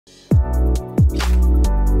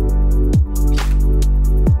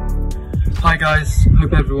Hi guys,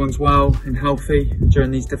 hope everyone's well and healthy during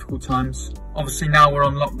these difficult times. Obviously now we're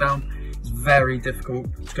on lockdown, it's very difficult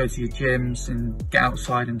to go to your gyms and get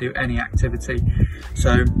outside and do any activity.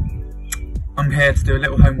 So I'm here to do a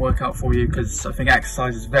little home workout for you because I think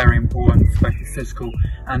exercise is very important for both your physical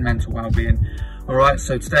and mental well-being. Alright,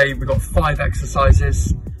 so today we've got 5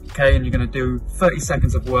 exercises, okay, and you're going to do 30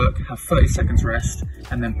 seconds of work, have 30 seconds rest,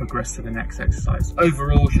 and then progress to the next exercise.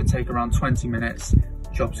 Overall should take around 20 minutes.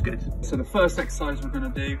 Job's good. So the first exercise we're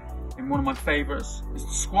going to do, and one of my favourites, is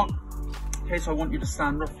the squat. Okay, so I want you to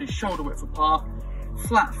stand roughly shoulder width apart,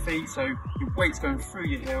 flat feet, so your weight's going through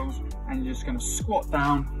your heels, and you're just going to squat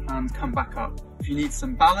down and come back up. If you need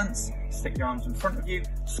some balance, stick your arms in front of you,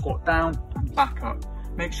 squat down and back up.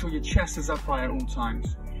 Make sure your chest is upright at all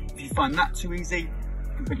times. If you find that too easy,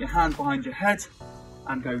 you can put your hand behind your head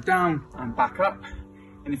and go down and back up.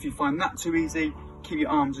 And if you find that too easy, keep your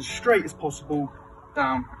arms as straight as possible,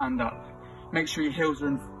 down and up. Make sure your heels are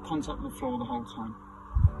in contact with the floor the whole time.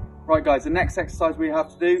 Right guys, the next exercise we have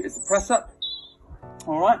to do is the press up.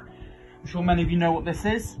 Alright, I'm sure many of you know what this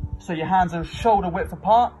is. So your hands are shoulder width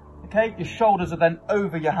apart, okay? Your shoulders are then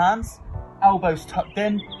over your hands, elbows tucked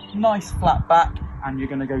in, nice flat back, and you're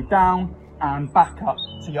going to go down and back up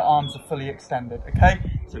so your arms are fully extended, okay?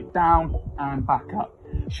 So down and back up.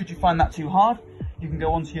 Should you find that too hard, you can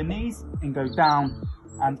go onto your knees and go down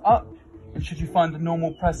and up. And should you find the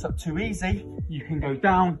normal press up too easy, you can go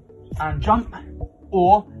down and jump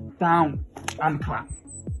or down and clap,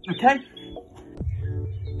 okay?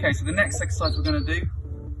 Okay, so the next exercise we're going to do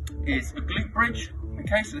is a glute bridge.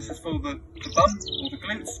 Okay, so this is for the bum or the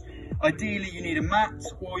glutes. Ideally you need a mat,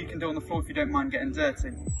 or you can do it on the floor if you don't mind getting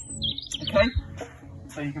dirty. Okay,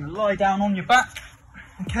 so you're going to lie down on your back,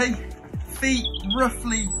 okay? Feet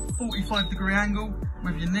roughly 45-degree angle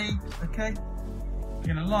with your knee, okay?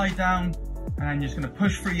 You're going to lie down and then you're just going to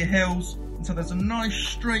push through your heels until there's a nice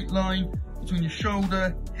straight line between your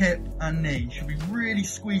shoulder, hip and knee. You should be really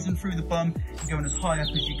squeezing through the bum and going as high up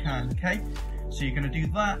as you can, okay? So you're going to do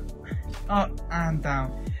that, up and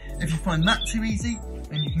down. If you find that too easy,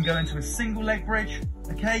 then you can go into a single leg bridge,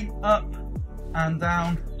 okay? Up and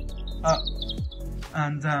down, up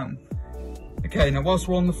and down. Okay, now whilst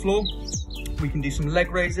we're on the floor, we can do some leg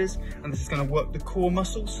raises, and this is going to work the core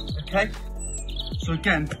muscles, okay? So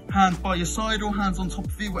again, hands by your side or hands on top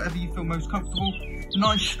of you, whatever you feel most comfortable.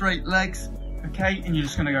 Nice straight legs, okay? And you're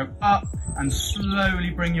just gonna go up and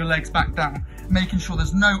slowly bring your legs back down, making sure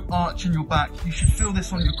there's no arch in your back. You should feel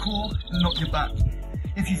this on your core and not your back.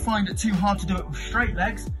 If you find it too hard to do it with straight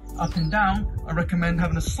legs, up and down, I recommend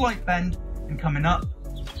having a slight bend and coming up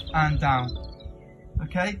and down,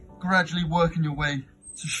 okay? Gradually working your way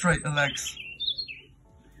to straighter legs.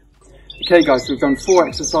 Okay guys, so we've done 4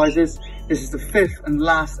 exercises. This is the 5th and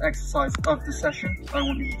last exercise of the session I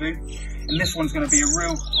want you to do. And this one's going to be a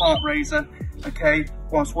real heart raiser, okay,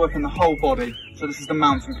 whilst working the whole body. So this is the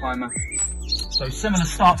mountain climber. So similar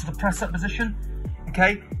start to the press up position,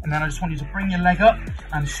 okay, and then I just want you to bring your leg up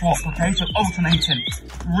and swap, okay, so alternating,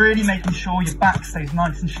 really making sure your back stays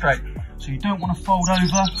nice and straight. So you don't want to fold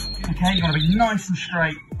over, okay, you want to be nice and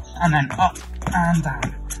straight, and then up and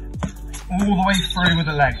down, all the way through with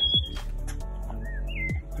the leg.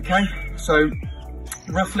 Okay, so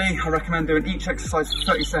roughly I recommend doing each exercise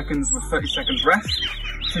for 30 seconds with 30 seconds rest.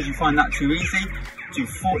 Should you find that too easy, do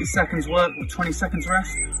 40 seconds work with 20 seconds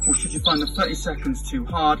rest, or should you find the 30 seconds too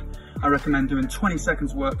hard, I recommend doing 20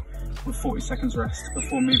 seconds work with 40 seconds rest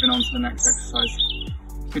before moving on to the next exercise.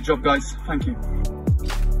 Good job guys, thank you.